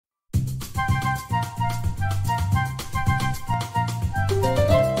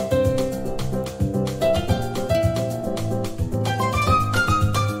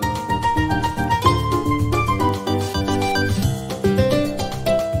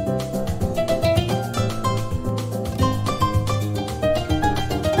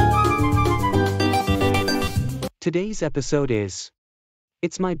Today's episode is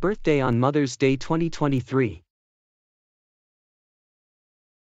It's My Birthday on Mother's Day 2023.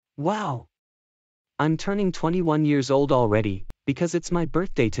 Wow! I'm turning 21 years old already, because it's my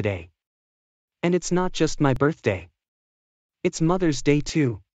birthday today. And it's not just my birthday. It's Mother's Day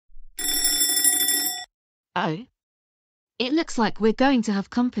too. Oh. It looks like we're going to have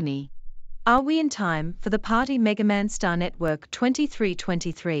company. Are we in time for the party Mega Man Star Network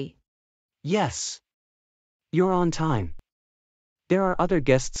 2323? Yes. You're on time. There are other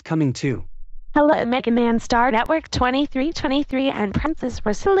guests coming too. Hello, Mega Man Star Network 2323 and Princess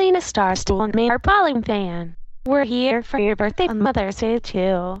Rosalina Starstool and Mayor Balling Fan. We're here for your birthday on Mother's Day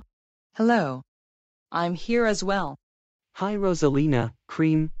too. Hello. I'm here as well. Hi Rosalina,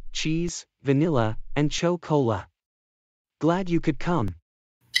 cream, cheese, vanilla, and cho-cola. Glad you could come.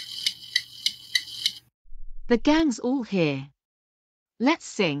 The gang's all here. Let's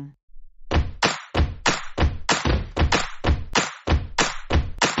sing.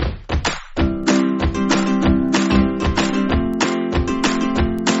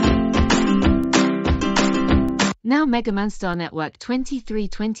 Now Mega Man Star Network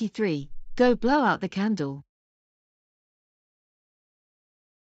 2323, go blow out the candle.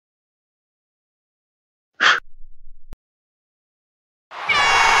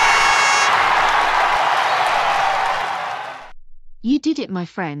 You did it, my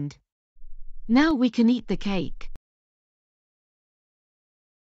friend. Now we can eat the cake.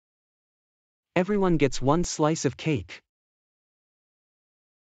 Everyone gets one slice of cake.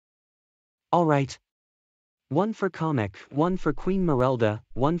 Alright. One for Kammy, one for Queen Merelda,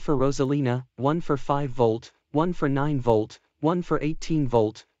 one for Rosalina, one for 5 volt, one for 9 volt, one for 18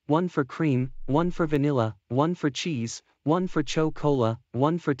 volt, one for cream, one for vanilla, one for cheese, one for cho-cola,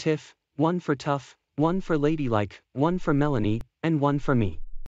 one for Tiff, one for Tough, one for Ladylike, one for Melanie, and one for me.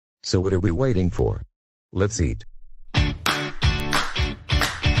 So what are we waiting for? Let's eat.